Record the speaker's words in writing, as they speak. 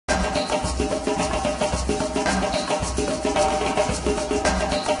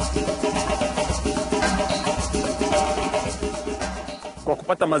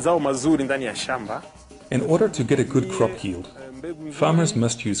In order to get a good crop yield, farmers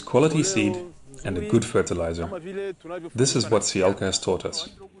must use quality seed and a good fertilizer. This is what Sialka has taught us.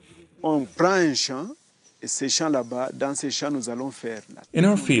 In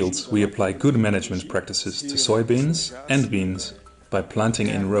our fields, we apply good management practices to soybeans and beans by planting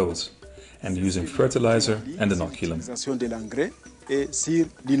in rows and using fertilizer and inoculum.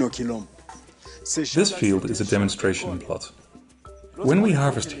 This field is a demonstration plot. When we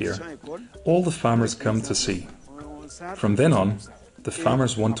harvest here, all the farmers come to see. From then on, the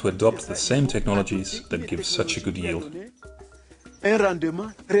farmers want to adopt the same technologies that give such a good yield.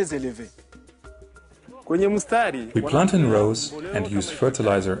 We plant in rows and use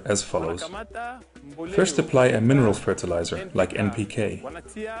fertilizer as follows. First apply a mineral fertilizer like NPK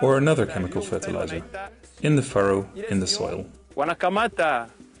or another chemical fertilizer in the furrow in the soil.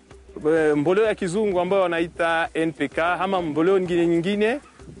 Mboleo ya kizungu ambayo wanaita NPK ama mboleo nyingine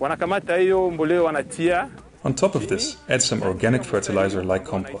wanakamata hiyo mboleo wanatia. On top of this, add some organic fertilizer like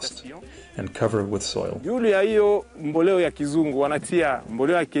compost and cover with soil. Juu ya hiyo mboleo ya kizungu wanatia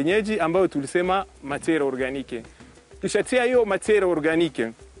mboleo ya kienyeji ambayo tulisema materia organique. Kishatia hiyo materia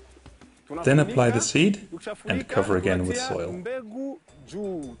organique. Then apply the seed and cover again with soil.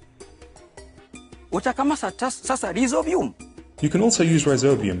 Sasa rhizobium. You can also use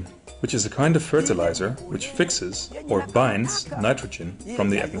rhizobium, which is a kind of fertilizer which fixes or binds nitrogen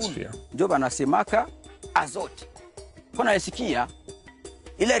from the atmosphere. Do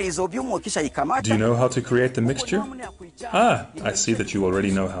you know how to create the mixture? Ah, I see that you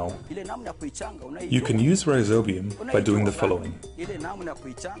already know how. You can use rhizobium by doing the following.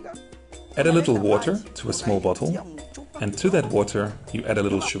 Add a little water to a small bottle, and to that water you add a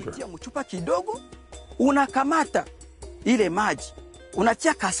little sugar. Ile maji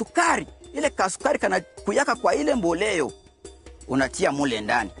unatia kasukari, ile kasukari kana kuyaka kwa ile mboleo unatia mule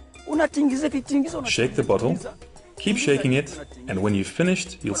ndani, unatingiza kitingizo. Shake the bottle, keep shaking it, and when you've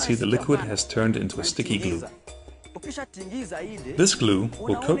finished, you'll see the liquid has turned into a sticky glue. This glue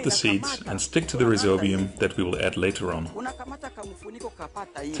will coat the seeds and stick to the rhizobium that we will add later on.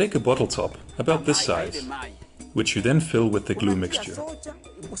 Take a bottle top about this size, which you then fill with the glue mixture.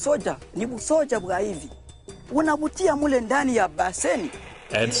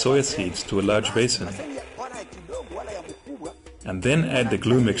 Add soya seeds to a large basin and then add the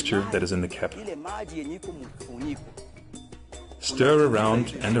glue mixture that is in the cap. Stir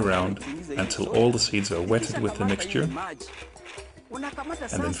around and around until all the seeds are wetted with the mixture,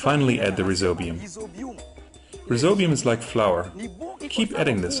 and then finally add the rhizobium. Rhizobium is like flour. Keep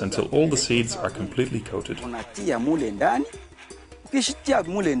adding this until all the seeds are completely coated.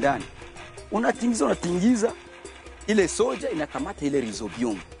 Ile soja inakamata ile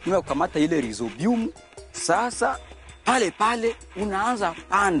rhizobium. Unakamata ile rhizobium, sasa pale unaanza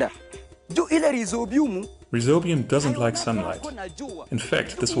panda. Juu ile rhizobium. Rhizobium doesn't like sunlight. In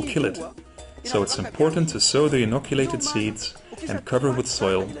fact, this will kill it. So it's important to sow the inoculated seeds and cover with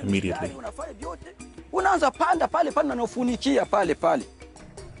soil immediately. Unaanza panda pale na unafunikia pale.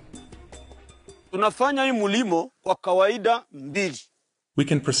 Tunafanya hii mulimo kwa kawaida mbili. We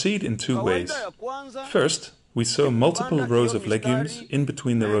can proceed in two ways. First, we sow multiple rows of legumes in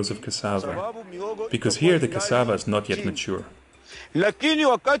between the rows of cassava, because here the cassava is not yet mature. Lakini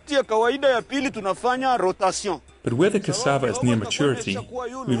wakati ya kawaida ya pili tunafanya rotation. But where the cassava is near maturity,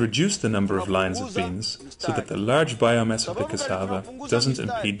 we reduce the number of lines of beans so that the large biomass of the cassava doesn't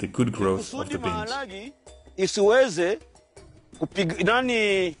impede the good growth of the beans. Isiweze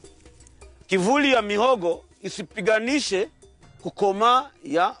kivuli ya mihogo isipiganishe kukoma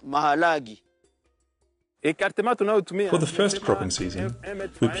ya maharagi. For the first cropping season,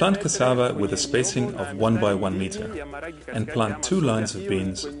 we plant cassava with a spacing of 1 by 1 meter and plant 2 lines of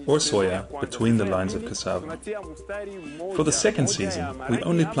beans or soya between the lines of cassava. For the second season, we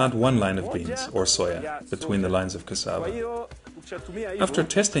only plant 1 line of beans or soya between the lines of cassava. After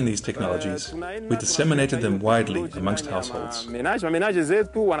testing these technologies, we disseminated them widely amongst households.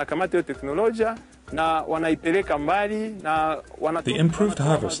 The improved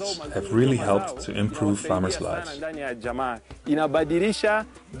harvests have really helped to improve farmers' lives.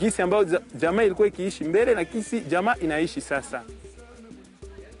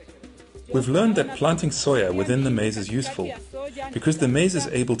 We've learned that planting soya within the maize is useful because the maize is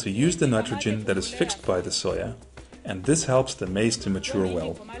able to use the nitrogen that is fixed by the soya, and this helps the maize to mature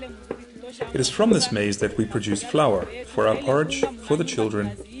well. It is from this maize that we produce flour for our porridge, for the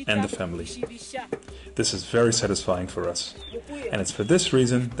children and the family. This is very satisfying for us, and it's for this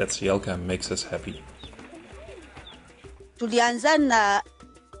reason that Sialka makes us happy. Tulianza na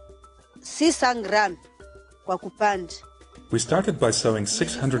 600 gram kwa kupanda. We started by sowing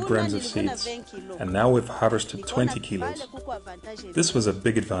 600 grams of seeds, and now we've harvested 20 kilos. This was a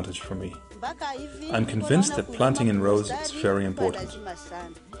big advantage for me. I'm convinced that planting in rows is very important.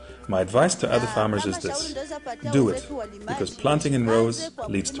 My advice to other farmers is this: do it, because planting in rows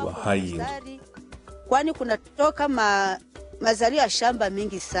leads to a high yield. Kwani kunatoka mazalio ya shamba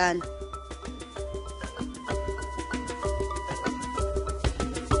mingi sana.